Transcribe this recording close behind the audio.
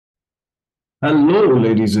Hello,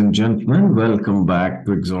 ladies and gentlemen. Welcome back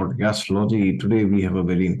to Exotic Astrology. Today we have a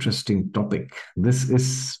very interesting topic. This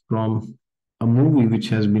is from a movie which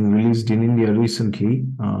has been released in India recently.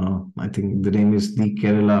 I think the name is The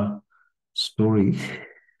Kerala Story.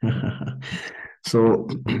 So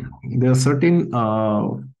there are certain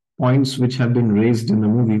points which have been raised in the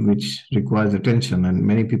movie which requires attention, and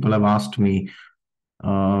many people have asked me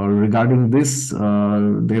regarding this.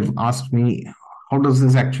 They've asked me, how does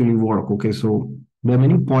this actually work? Okay, so there are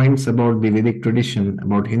many points about the Vedic tradition,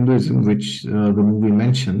 about Hinduism, which the movie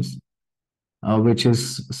mentions, which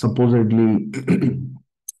is supposedly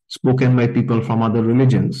spoken by people from other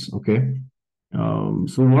religions. Okay,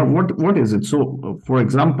 so what is it? So, for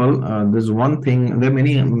example, there's one thing. There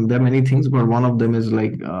are many things, but one of them is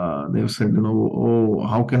like they've said, oh,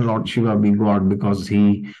 how can Lord Shiva be God because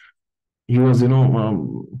he was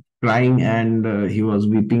crying and he was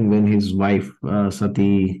weeping when his wife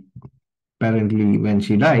Sati, apparently when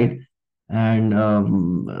she died. And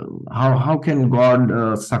how can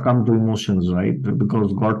God succumb to emotions, right?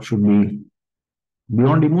 Because God should be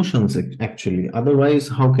beyond emotions, actually. Otherwise,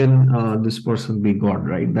 how can this person be God,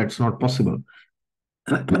 right? That's not possible.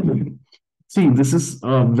 See, this is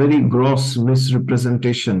a very gross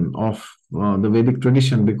misrepresentation of the Vedic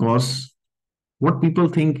tradition, because what people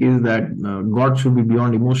think is that God should be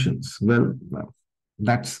beyond emotions. Well,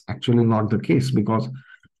 that's actually not the case, because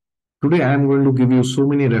today I am going to give you so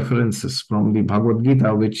many references from the Bhagavad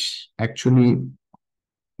Gita, which actually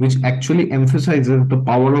emphasizes the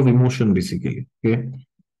power of emotion, basically. Okay.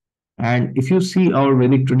 And if you see our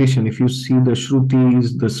Vedic tradition, if you see the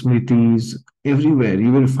Shrutis, the Smritis, everywhere,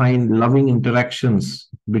 you will find loving interactions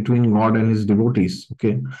between God and his devotees.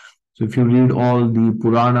 Okay. So if you read all the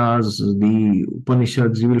Puranas, the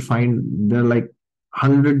Upanishads, you will find there are like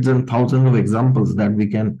hundreds and thousands of examples that we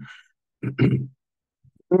can to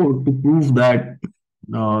prove that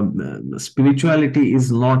spirituality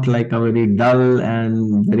is not like a very dull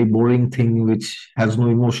and very boring thing which has no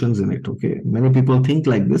emotions in it. Okay, many people think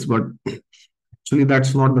like this, but actually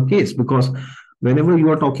that's not the case, because whenever you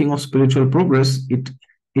are talking of spiritual progress,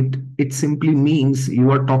 it simply means you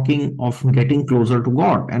are talking of getting closer to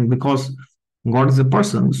God, and because God is a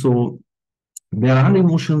person, so there are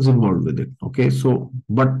emotions involved with it. Okay, so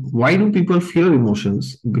but why do people fear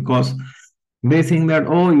emotions? Because they think that,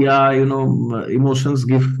 oh yeah, emotions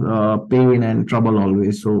give pain and trouble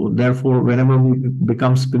always, so therefore whenever we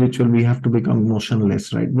become spiritual we have to become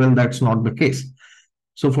emotionless, right? Well, that's not the case.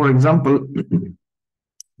 So for example,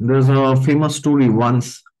 there's a famous story.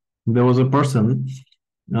 Once there was a person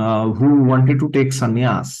who wanted to take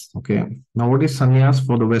sannyas. Okay, now what is sannyas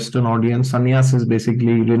for the Western audience? Sannyas is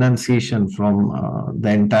basically renunciation from the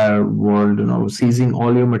entire world, ceasing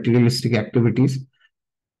all your materialistic activities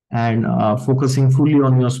and focusing fully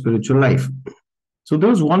on your spiritual life. So there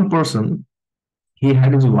was one person, he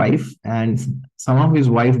had his wife, and somehow his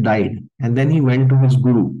wife died. And then he went to his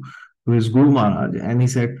Guru Maharaj, and he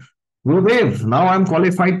said, Gurudev, now I'm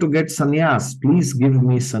qualified to get sannyas. Please give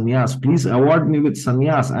me sannyas. Please award me with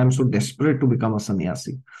sannyas. I'm so desperate to become a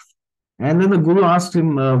sannyasi. And then the Guru asked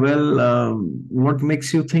him, what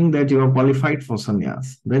makes you think that you are qualified for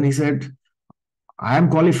sannyas? Then he said, I am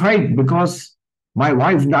qualified because my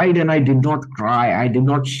wife died and I did not cry. I did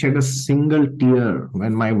not shed a single tear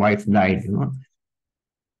when my wife died.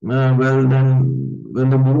 Well, then when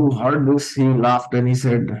the Guru heard this, he laughed and he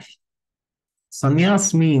said,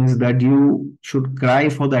 Sannyas means that you should cry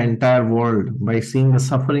for the entire world by seeing the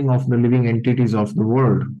suffering of the living entities of the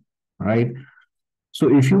world, right?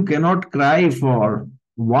 So if you cannot cry for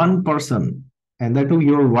one person, and that to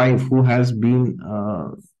your wife who has been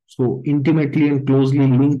so intimately and closely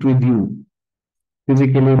linked with you,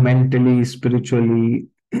 physically, mentally, spiritually,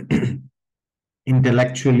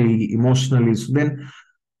 intellectually, emotionally, so then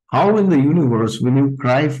how in the universe will you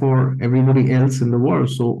cry for everybody else in the world?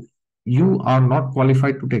 So you are not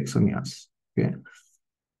qualified to take sannyas. Okay.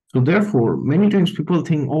 So therefore, many times people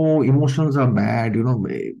think, oh, emotions are bad.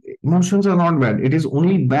 Emotions are not bad. It is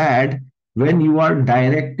only bad when you are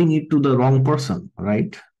directing it to the wrong person,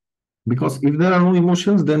 right? Because if there are no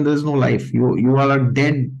emotions, then there's no life. You are a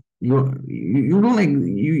dead. You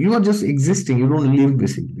don't you are just existing. You don't live,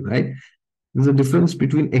 basically, right? There's a difference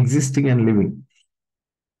between existing and living.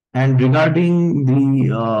 And regarding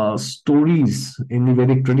the stories in the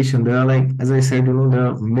Vedic tradition, there are, like, as I said, there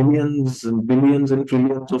are millions and billions and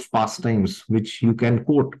trillions of pastimes which you can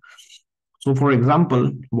quote. So, for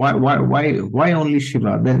example, why only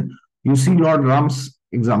Shiva? Then you see Lord Ram's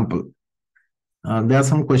example. There are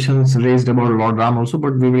some questions raised about Lord Ram also,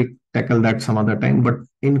 but we will tackle that some other time. But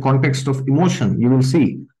in context of emotion, you will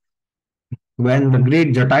see when the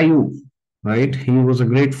great Jatayu right? He was a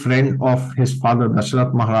great friend of his father,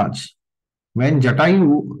 Dashrath Maharaj. When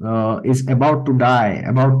Jatayu is about to die,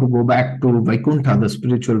 about to go back to Vaikuntha, the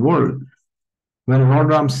spiritual world, when Lord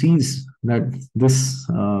Ram sees that this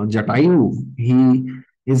Jatayu, he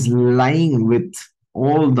is lying with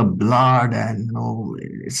all the blood, and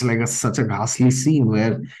it's like such a ghastly scene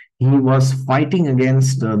where he was fighting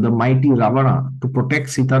against the mighty Ravana to protect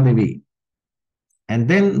Sita Devi. And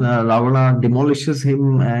then Ravana demolishes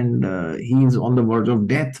him, and he is on the verge of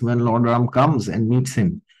death when Lord Ram comes and meets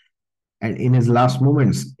him and in his last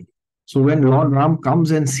moments. So when Lord Ram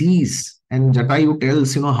comes and sees, and Jatayu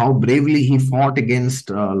tells, how bravely he fought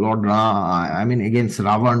against Lord Ram, I mean, against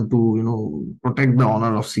Ravan to, protect the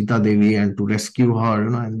honor of Sita Devi and to rescue her,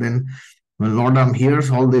 and then when Lord Ram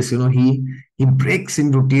hears all this, he breaks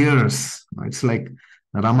into tears. It's like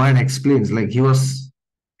Ramayana explains, like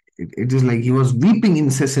it is like he was weeping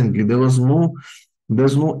incessantly. There's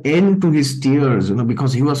no end to his tears,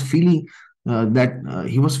 because he was feeling that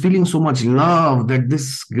he was feeling so much love that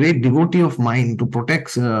this great devotee of mine to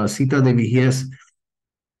protect Sita Devi, he has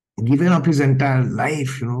given up his entire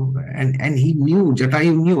life, and he knew,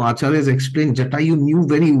 Jatayu knew, Acharyas explained, Jatayu knew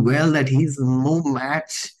very well that he's no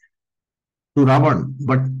match to Ravan.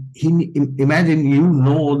 But imagine,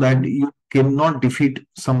 that you cannot defeat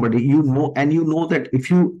somebody, and you know that if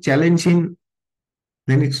you challenge him,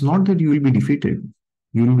 then it's not that you will be defeated.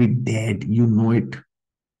 You will be dead. You know it.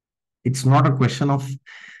 It's not a question of,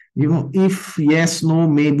 if yes, no,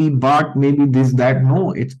 maybe, but maybe this, that.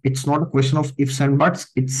 No, it's not a question of ifs and buts.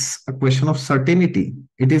 It's a question of certainty.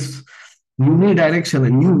 It is unidirectional,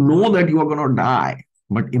 and you know that you are going to die.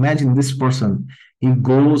 But imagine this person, he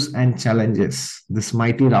goes and challenges this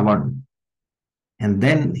mighty Ravan, and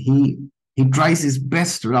then he tries his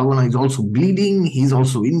best. Ravana is also bleeding, he's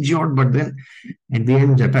also injured, but then at the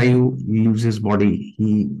end, Jatayu leaves his body.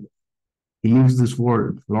 He leaves this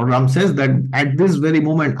world. Lord Ram says that at this very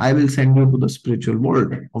moment, I will send you to the spiritual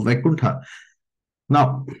world of Vaikuntha.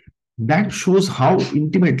 Now, that shows how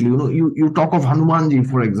intimately, you talk of Hanumanji,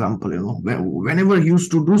 for example, whenever he used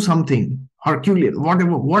to do something Herculean,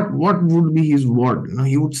 whatever, what would be his word?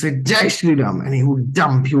 He would say Jai Shri Ram, and he would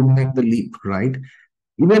jump, he would make the leap, right?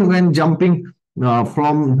 Even when jumping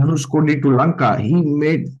from Dhanushkodi to Lanka, he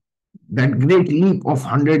made that great leap of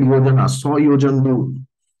 100 yojana, 100 yojan dur.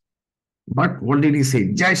 But what did he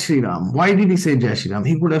say? Jai Shri Ram. Why did he say Jai Shri Ram?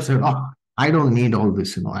 He could have said, oh, I don't need all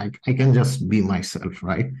this, I can just be myself,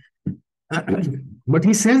 right? But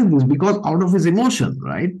he says this because out of his emotion,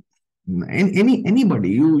 right? And anybody,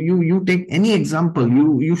 you take any example,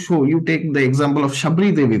 you take the example of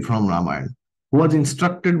Shabri Devi from Ramayana, who was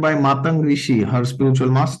instructed by Matang Rishi, her spiritual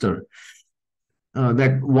master,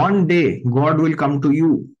 that one day God will come to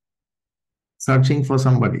you searching for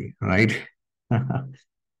somebody, right?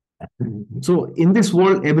 So in this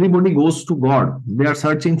world, everybody goes to God. They are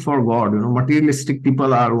searching for God. Materialistic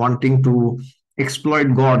people are wanting to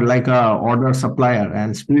exploit God like a order supplier,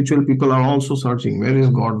 and spiritual people are also searching. Where is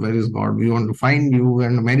God? Where is God? We want to find you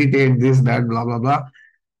and meditate this, that, blah, blah, blah.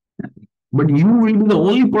 But you will be the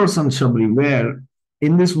only person, Shabri, where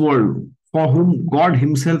in this world for whom God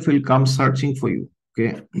Himself will come searching for you.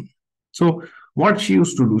 Okay. So what she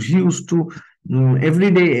used to do, she used to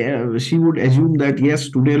every day she would assume that yes,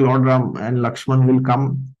 today Lord Ram and Lakshman will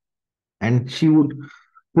come, and she would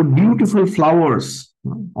put beautiful flowers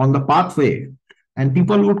on the pathway, and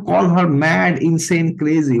people would call her mad, insane,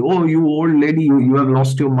 crazy. Oh, you old lady, you have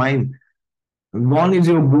lost your mind. Gone is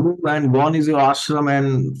your guru and gone is your ashram,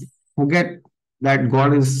 and forget that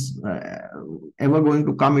God is ever going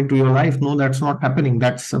to come into your life. No, that's not happening.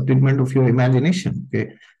 That's a figment of your imagination.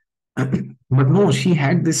 Okay. But no, she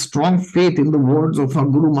had this strong faith in the words of her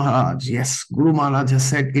Guru Maharaj. Yes, Guru Maharaj has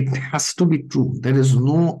said it has to be true. There's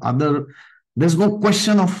no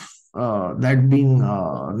question of that being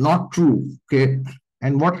not true. Okay.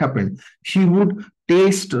 And what happened? She would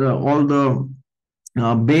taste all the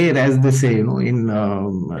bear, as they say, in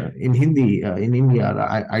Hindi, in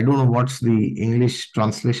India. I don't know what's the English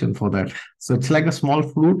translation for that. So it's like a small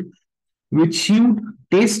fruit which she would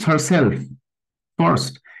taste herself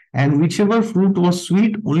first, and whichever fruit was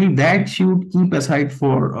sweet, only that she would keep aside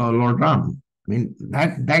for Lord Ram. I mean,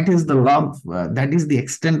 that is the love, that is the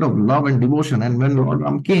extent of love and devotion. And when Lord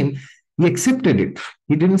Ram came, he accepted it.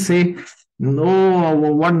 He didn't say, no,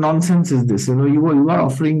 what nonsense is this? You are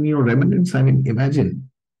offering me your remnants. I mean,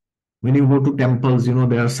 imagine when you go to temples,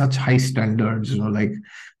 there are such high standards, like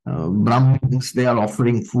Brahmins, they are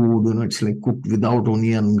offering food, it's like cooked without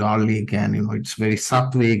onion, garlic, and, it's very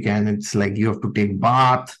sattvic, and it's like you have to take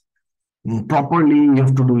bath. properly. You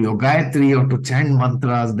have to do your Gayatri, you have to chant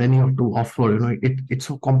mantras, then you have to offer. It's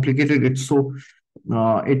so complicated. It's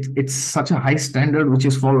such a high standard which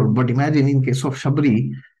is followed. But imagine in case of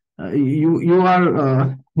Shabri, you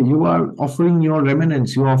are offering your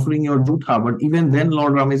remnants, you are offering your dutha, but even then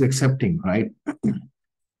Lord Ram is accepting, right?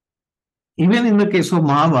 Even in the case of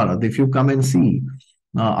Mahabharata, if you come and see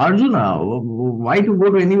Arjuna, why to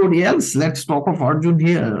go to anybody else? Let's talk of Arjun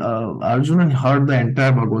here. Arjuna heard the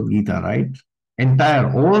entire Bhagavad Gita, right?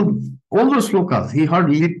 Entire, all the slokas. He heard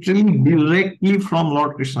literally directly from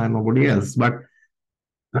Lord Krishna and nobody else. But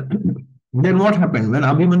then what happened when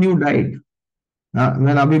Abhimanyu died?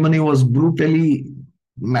 When Abhimanyu was brutally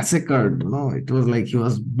massacred, it was like he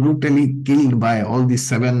was brutally killed by all these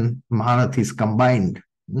seven Maharathis combined.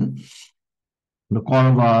 The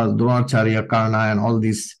Kauravas, Dronacharya, Karna, and all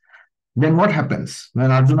these. Then what happens?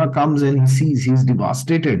 When Arjuna comes and he sees he's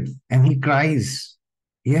devastated and he cries.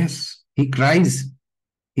 Yes, he cries.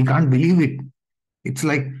 He can't believe it. It's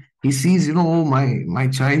like he sees, oh my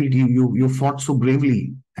child, you fought so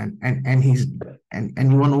bravely and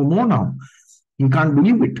you are no more now. He can't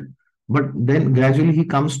believe it. But then gradually he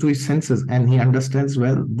comes to his senses and he understands,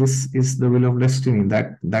 well, this is the will of destiny.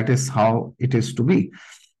 That is how it is to be.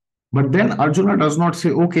 But then Arjuna does not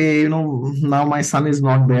say, okay, now my son is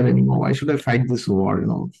not there anymore. Why should I fight this war?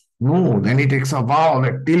 No, then he takes a vow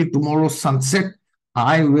that till tomorrow's sunset,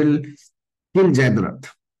 I will kill Jayadratha.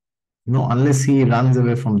 Unless he runs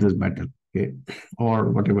away from this battle, okay, or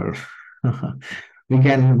whatever. We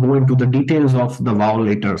can go into the details of the vow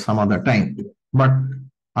later, some other time. But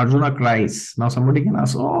Arjuna cries. Now somebody can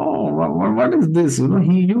ask, oh, what is this?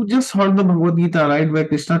 You just heard the Bhagavad Gita, right? Where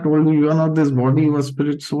Krishna told you are not this body, you are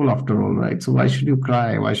spirit, soul after all, right? So why should you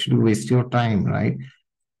cry? Why should you waste your time, right?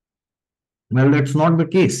 Well, that's not the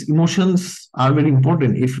case. Emotions are very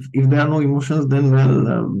important. If there are no emotions, then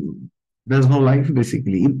there's no life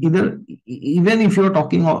basically. Even if you're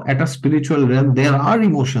talking at a spiritual realm, there are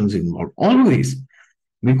emotions involved always,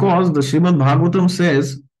 because the Srimad Bhagavatam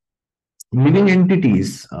says living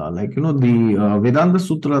entities, the Vedanta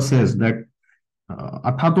Sutra says that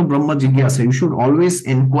Athato Brahma Jigyasa, you should always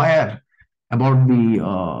inquire about the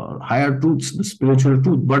higher truths, the spiritual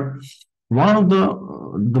truth. But one of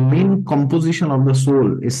the main composition of the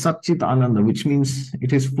soul is Satchit Ananda, which means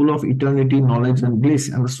it is full of eternity, knowledge, and bliss.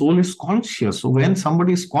 And the soul is conscious. So when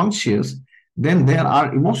somebody is conscious, then there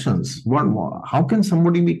are emotions. How can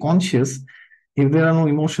somebody be conscious if there are no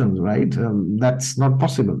emotions, right? That's not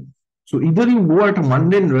possible. So either you go at a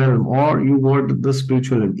mundane realm or you go at the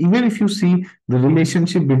spiritual realm. Even if you see the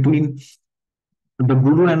relationship between the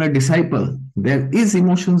guru and a disciple, there is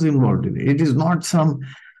emotions involved in it. It is not some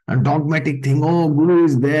dogmatic thing. Oh, guru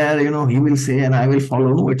is there, he will say and I will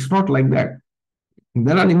follow. No, it's not like that.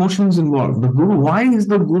 There are emotions involved. The guru, why is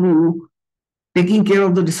the guru taking care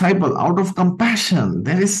of the disciple? Out of compassion.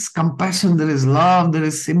 There is compassion, there is love, there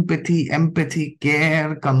is sympathy, empathy,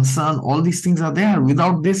 care, concern. All these things are there.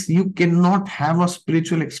 Without this, you cannot have a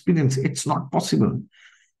spiritual experience. It's not possible.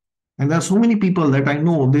 And there are so many people that I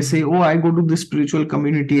know, they say, oh, I go to this spiritual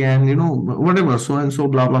community and, whatever, so and so,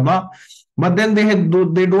 blah, blah, blah. But then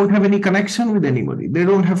they don't have any connection with anybody. They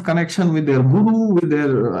don't have connection with their guru, with their,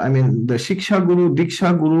 the Shiksha Guru,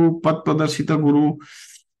 Diksha Guru, Pat Pradarshita Guru,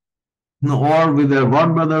 or with their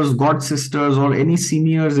god brothers, god sisters, or any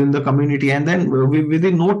seniors in the community. And then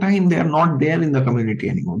within no time, they are not there in the community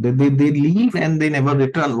anymore. They leave and they never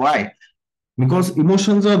return. Why? Because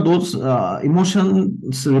emotions are those,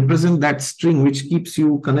 emotions represent that string which keeps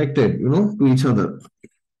you connected, to each other.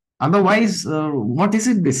 Otherwise, what is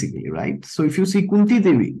it basically, right? So if you see Kunti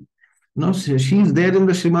Devi, she's there in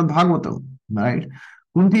the Srimad Bhagavatam, right?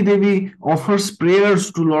 Kunti Devi offers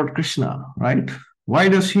prayers to Lord Krishna, right? Why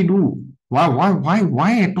does she do?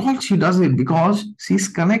 Why at all she does it? Because she's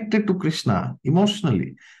connected to Krishna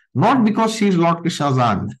emotionally, not because she's Lord Krishna's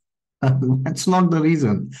aunt. That's not the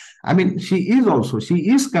reason. She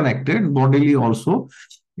is connected bodily also,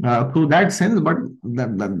 to that sense, but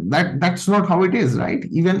that's not how it is, right?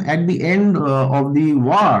 Even at the end of the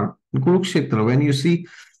war in Kurukshetra, when you see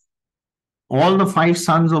all the 5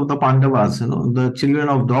 sons of the Pandavas, the children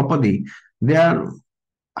of Draupadi, they are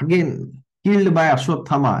again killed by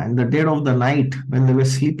Ashwatthama in the dead of the night when they were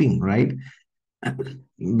sleeping, right?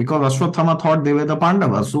 Because Ashwatthama thought they were the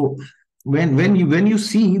Pandavas. So when you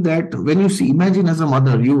see, imagine as a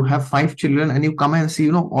mother, you have 5 children and you come and see,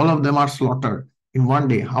 all of them are slaughtered in one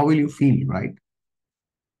day. How will you feel, right?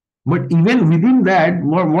 But even within that,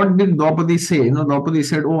 what did Draupadi say? Draupadi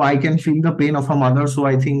said, oh, I can feel the pain of a mother, so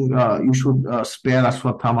I think you should spare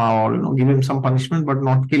Ashwatthama or, give him some punishment, but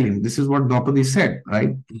not kill him. This is what Draupadi said,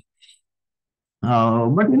 right?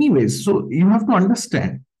 But anyways, so you have to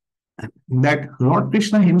understand that Lord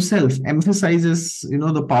Krishna himself emphasizes,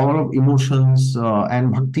 the power of emotions,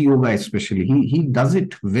 and Bhakti Yoga especially. He does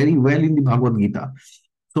it very well in the Bhagavad Gita.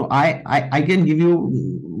 So I can give you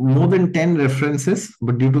more than 10 references,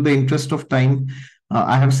 but due to the interest of time,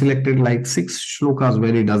 I have selected like 6 shlokas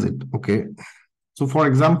where he does it. Okay. So for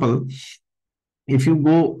example, if you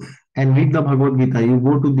go and read the Bhagavad Gita,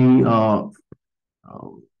 uh,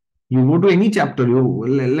 you go to any chapter,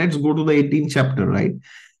 let's go to the 18th chapter, right?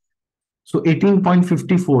 So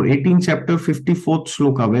 18.54, 18 chapter 54th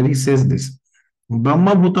shloka, where he says this.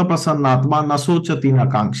 Brahma bhuta prasannatma nasochati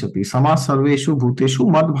nakangshati sama sarveshu bhuteshu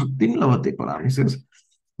mad bhaktim lavate param. He says,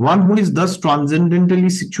 one who is thus transcendently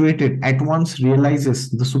situated at once realizes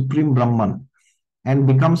the supreme Brahman and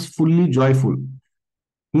becomes fully joyful.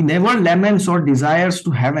 He never laments or desires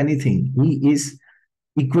to have anything. He is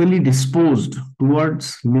equally disposed toward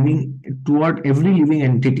every living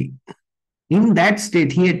entity. In that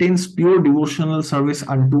state, he attains pure devotional service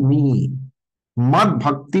unto me. Mad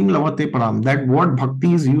bhaktim lavate param. That word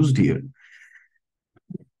bhakti is used here.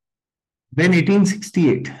 Then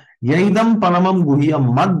 1868. Yaidam paramam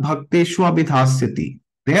guhyam mad bhakteshwa vidhasyati.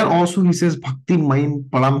 There also he says bhakti mayim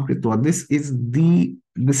param kritva. This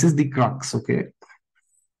is the crux, okay?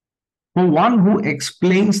 For one who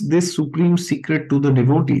explains this supreme secret to the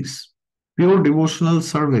devotees, pure devotional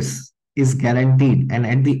service is guaranteed, and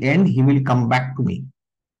at the end he will come back to me.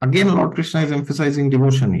 Again, Lord Krishna is emphasizing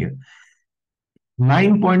devotion here.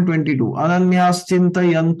 9.22 Ananyas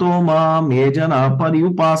chintayanto mam ye jana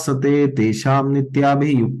paryupasate tesham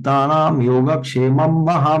nityabhiyuktanam yogakshemam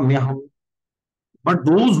mahamyaham. But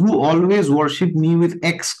those who always worship me with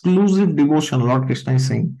exclusive devotion, Lord Krishna is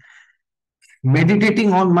saying,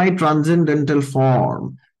 meditating on my transcendental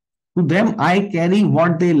form, to them I carry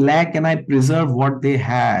what they lack and I preserve what they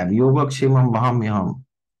have. Yogakshemam mahamyaham.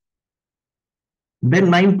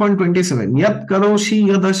 Then 9.27 Yat karoshi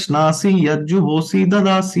yadashnasi yadjuhosi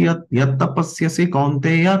dadasi yat tapasyasi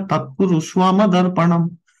kaunteya tat kurushva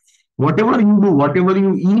madarpanam. Whatever you do, whatever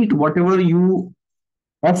you eat, whatever you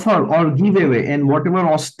offer or give away, and whatever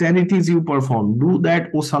austerities you perform, do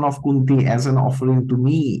that, O son of Kunti, as an offering to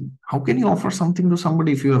me. How can you offer something to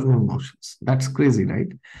somebody if you have no emotions? That's crazy, right?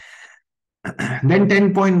 Then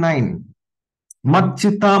 10.9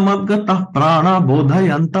 Madchita madgatah prana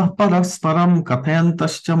bodhayantah parasparam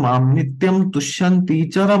kathayantascha mam nityam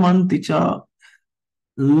tushyanti charamanti cha.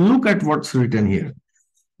 Look at what's written here.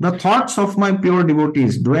 The thoughts of my pure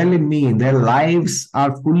devotees dwell in me. Their lives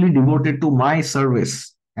are fully devoted to my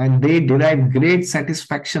service, and they derive great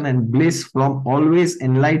satisfaction and bliss from always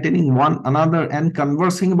enlightening one another and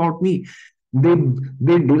conversing about me. They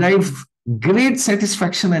derive great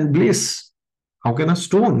satisfaction and bliss. How can a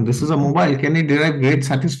stone, this is a mobile, can it derive great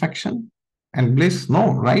satisfaction and bliss?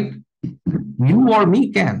 No, right? You or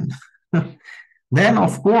me can. Then,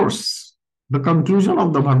 of course, the conclusion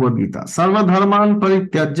of the Bhagavad Gita. Sarva dharman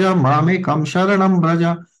parityajya mamekam sharanam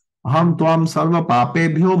braja aham tvam sarva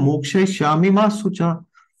papebhyo mokshayashyami ma sucha.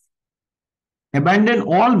 Abandon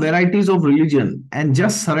all varieties of religion and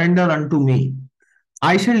just surrender unto me.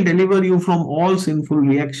 I shall deliver you from all sinful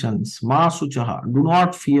reactions. Ma suchaha. Do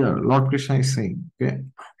not fear, Lord Krishna is saying. Okay.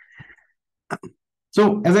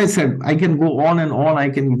 So, as I said, I can go on and on. I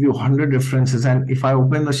can give you 100 references, and if I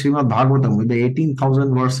open the Srimad Bhagavatam with the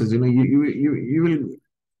 18,000 verses, you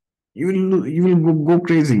will go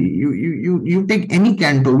crazy. You take any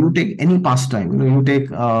canto, you take any pastime. You take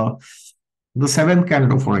the 7th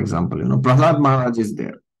canto, for example. Prahlad Maharaj is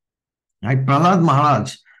there. Right? Prahlad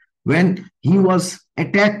Maharaj, when he was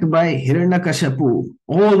attacked by Hiranyakashipu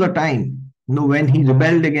all the time, when he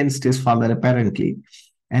rebelled against his father, apparently.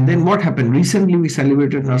 And then what happened? Recently, we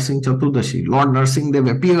celebrated Narsingh Chaturdashi. Lord Narsingh Dev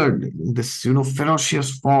appeared in this,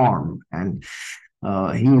 ferocious form, and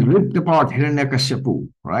he ripped apart Hiranyakashipu,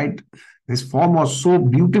 right? His form was so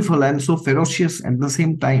beautiful and so ferocious at the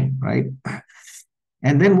same time, right?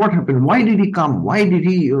 And then what happened? Why did he come? Why did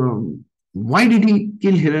he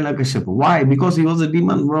kill Hiranyakashipu? Why? Because he was a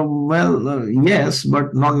demon? Well, yes,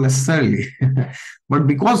 but not necessarily. But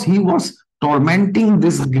because he was tormenting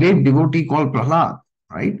this great devotee called Prahlad,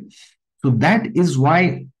 right? So that is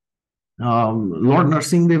why Lord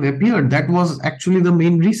Narsingh Dev appeared. That was actually the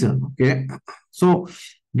main reason. Okay. So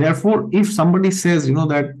therefore, if somebody says,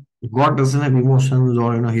 that God doesn't have emotions,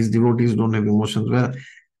 or his devotees don't have emotions, well,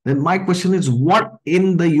 then my question is, what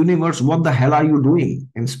in the universe, what the hell are you doing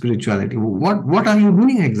in spirituality? What are you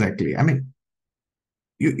doing exactly? I mean,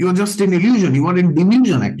 you're just in illusion. You are in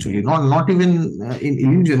delusion, actually. Not even in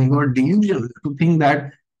illusion. You are delusion to think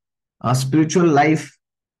that spiritual life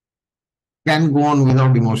can go on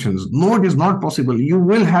without emotions. No, it is not possible. You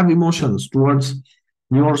will have emotions towards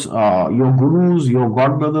your gurus, your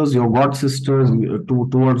god brothers, your god sisters,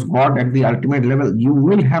 towards God at the ultimate level. You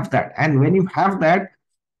will have that, and when you have that,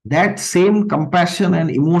 that same compassion and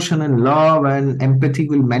emotion and love and empathy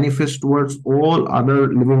will manifest towards all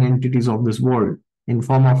other living entities of this world in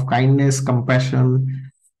form of kindness,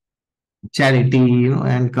 compassion, charity,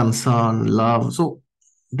 and concern, love. So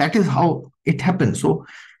that is how it happens. So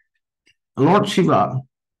Lord Shiva,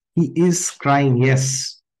 he is crying.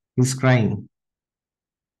 Yes, he's crying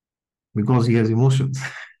because he has emotions.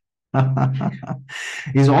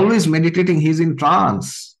 He's always meditating. He's in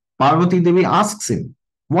trance. Parvati Devi asks him,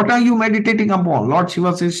 "What are you meditating upon?" Lord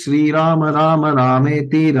Shiva says, "Sri Rama Rama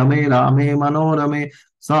Rameti Rame Rame Manorame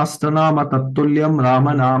Sastranama Tattulyam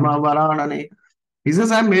Rama Nama Varanane." He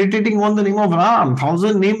says, "I'm meditating on the name of Ram.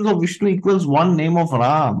 1,000 names of Vishnu equals one name of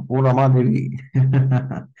Ram, O Rama Devi."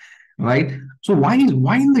 Right? So why in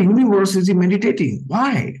the universe is he meditating?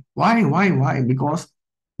 Why?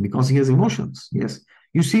 Because he has emotions. Yes.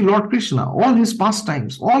 You see Lord Krishna, all his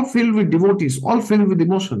pastimes, all filled with devotees, all filled with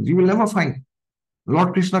emotions. You will never find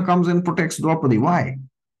Lord Krishna comes and protects Draupadi. Why?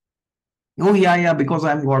 Oh, yeah, because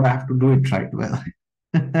I'm God, I have to do it right. Well,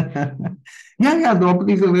 yeah,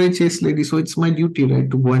 Draupadi is a very chaste lady, so it's my duty, right,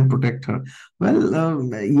 to go and protect her. Well,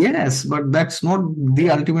 yes, but that's not the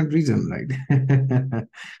ultimate reason, right?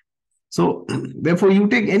 So, therefore, you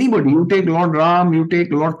take anybody, you take Lord Ram, you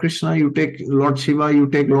take Lord Krishna, you take Lord Shiva, you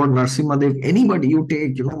take Lord Narsimhadev, anybody you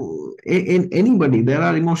take, in anybody, there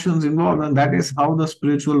are emotions involved, and that is how the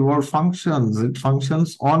spiritual world functions. It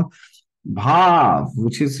functions on bhav,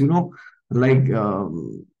 which is, like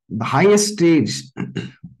the highest stage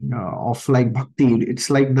of like bhakti. It's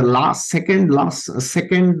like the second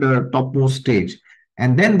topmost stage.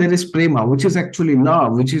 And then there is prema, which is actually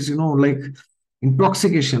love, which is, like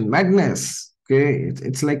intoxication, madness. Okay,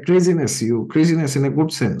 it's like craziness in a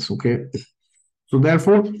good sense. Okay, so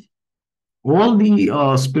therefore, all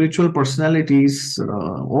the spiritual personalities,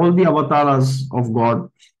 all the avatars of God,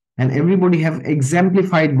 and everybody have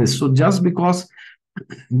exemplified this. So just because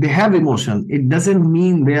they have emotion, it doesn't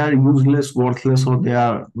mean they are useless, worthless, or they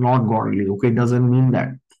are not godly. Okay, it doesn't mean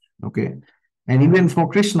that. Okay, and even for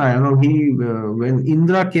Krishna, he when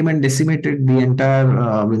Indra came and decimated the entire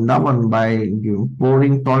Vrindavan by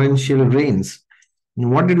pouring torrential rains,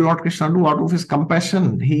 what did Lord Krishna do? Out of his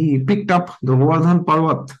compassion, he picked up the Govardhan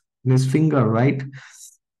Parvat in his finger, right?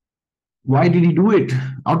 Why did he do it?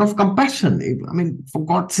 Out of compassion. I mean, for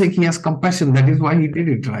God's sake, he has compassion. That is why he did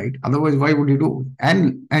it, right? Otherwise, why would he do?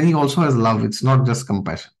 And he also has love. It's not just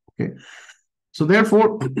compassion. Okay. So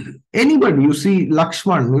therefore, anybody you see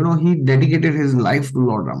Lakshman, he dedicated his life to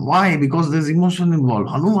Lord Ram. Why? Because there's emotion involved.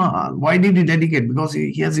 Hanuman, why did he dedicate? Because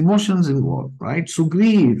he has emotions involved, right?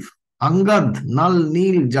 Sugriv, Angad, Nal,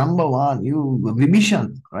 Neel, Jambavan,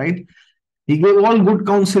 Vibhishan, right? He gave all good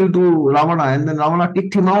counsel to Ravana, and then Ravana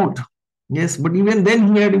kicked him out. Yes, but even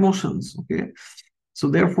then he had emotions. Okay. So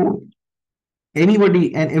therefore,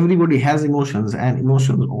 anybody and everybody has emotions, and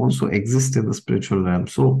emotions also exist in the spiritual realm.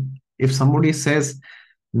 So if somebody says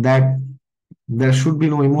that there should be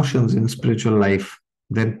no emotions in spiritual life,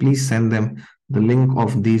 then please send them the link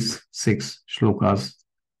of these 6 shlokas.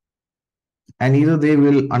 And either they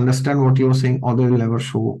will understand what you're saying, or they will never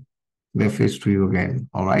show their face to you again.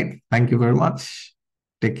 All right. Thank you very much.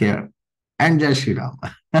 Take care. And Jai Shri Ram.